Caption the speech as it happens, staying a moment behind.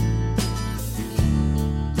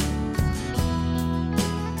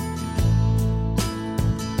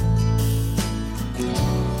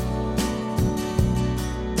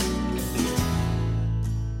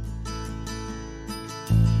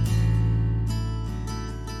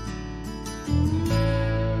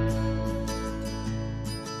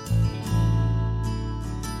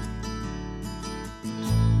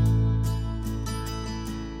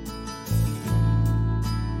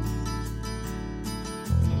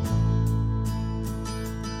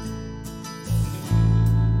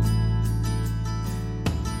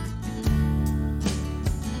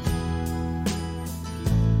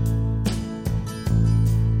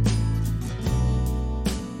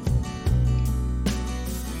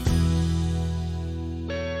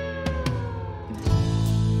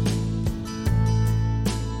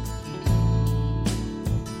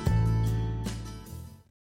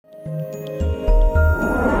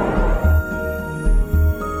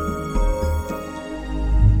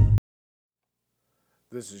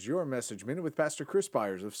This is your Message Minute with Pastor Chris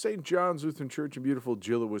Byers of St. John's Lutheran Church in beautiful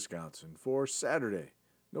Gillett, Wisconsin for Saturday,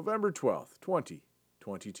 November 12th,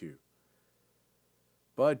 2022.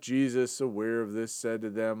 But Jesus, aware of this, said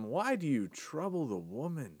to them, "Why do you trouble the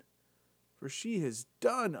woman? For she has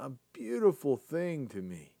done a beautiful thing to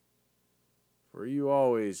me. For you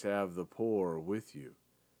always have the poor with you,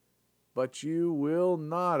 but you will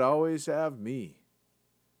not always have me.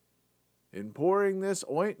 In pouring this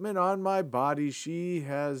ointment on my body, she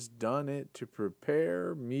has done it to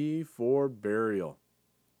prepare me for burial.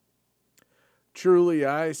 Truly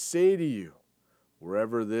I say to you,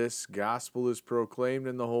 wherever this gospel is proclaimed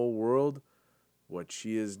in the whole world, what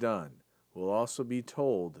she has done will also be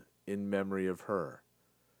told in memory of her."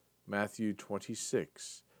 Matthew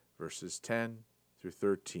 26, verses 10 through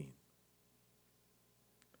 13.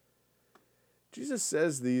 Jesus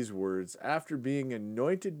says these words after being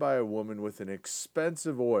anointed by a woman with an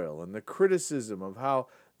expensive oil and the criticism of how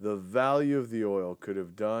the value of the oil could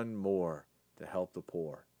have done more to help the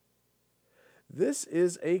poor. This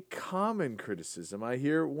is a common criticism I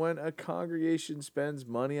hear when a congregation spends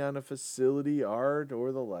money on a facility, art,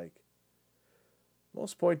 or the like.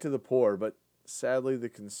 Most point to the poor, but sadly the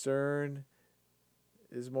concern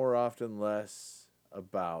is more often less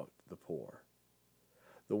about the poor.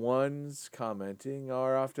 The ones commenting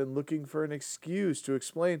are often looking for an excuse to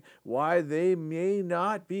explain why they may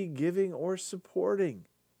not be giving or supporting.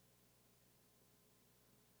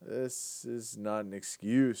 This is not an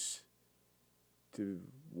excuse to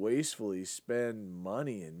wastefully spend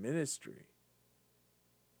money in ministry.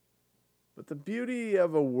 But the beauty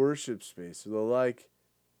of a worship space or the like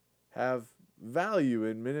have value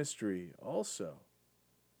in ministry also.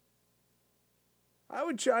 I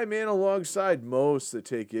would chime in alongside most that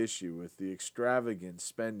take issue with the extravagant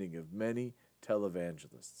spending of many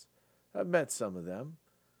televangelists. I've met some of them,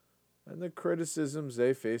 and the criticisms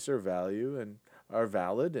they face are valid,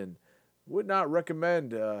 and would not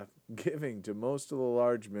recommend giving to most of the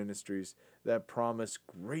large ministries that promise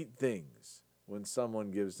great things when someone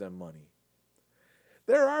gives them money.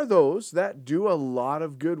 There are those that do a lot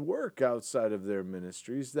of good work outside of their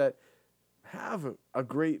ministries that have a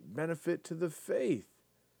great benefit to the faith.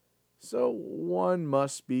 So one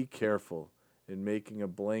must be careful in making a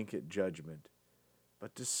blanket judgment,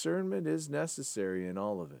 but discernment is necessary in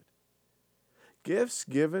all of it. Gifts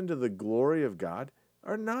given to the glory of God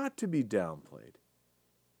are not to be downplayed,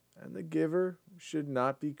 and the giver should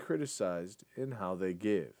not be criticized in how they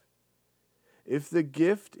give. If the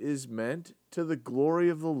gift is meant to the glory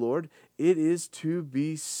of the Lord, it is to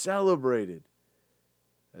be celebrated.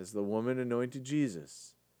 As the woman anointed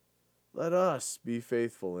Jesus, let us be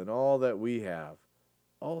faithful in all that we have,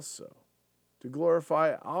 also to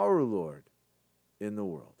glorify our Lord in the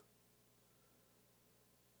world.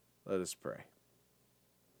 Let us pray.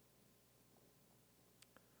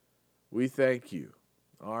 We thank you,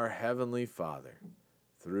 our Heavenly Father,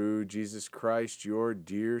 through Jesus Christ, your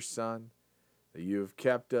dear Son, that you have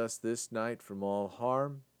kept us this night from all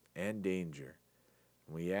harm and danger.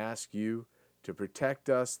 We ask you to protect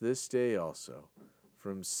us this day also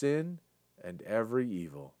from sin and every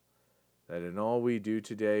evil, that in all we do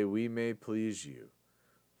today we may please you.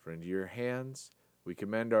 For into your hands we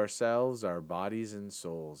commend ourselves, our bodies and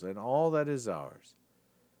souls, and all that is ours.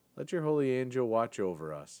 Let your holy angel watch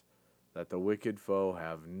over us, that the wicked foe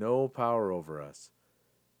have no power over us.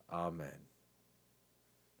 Amen.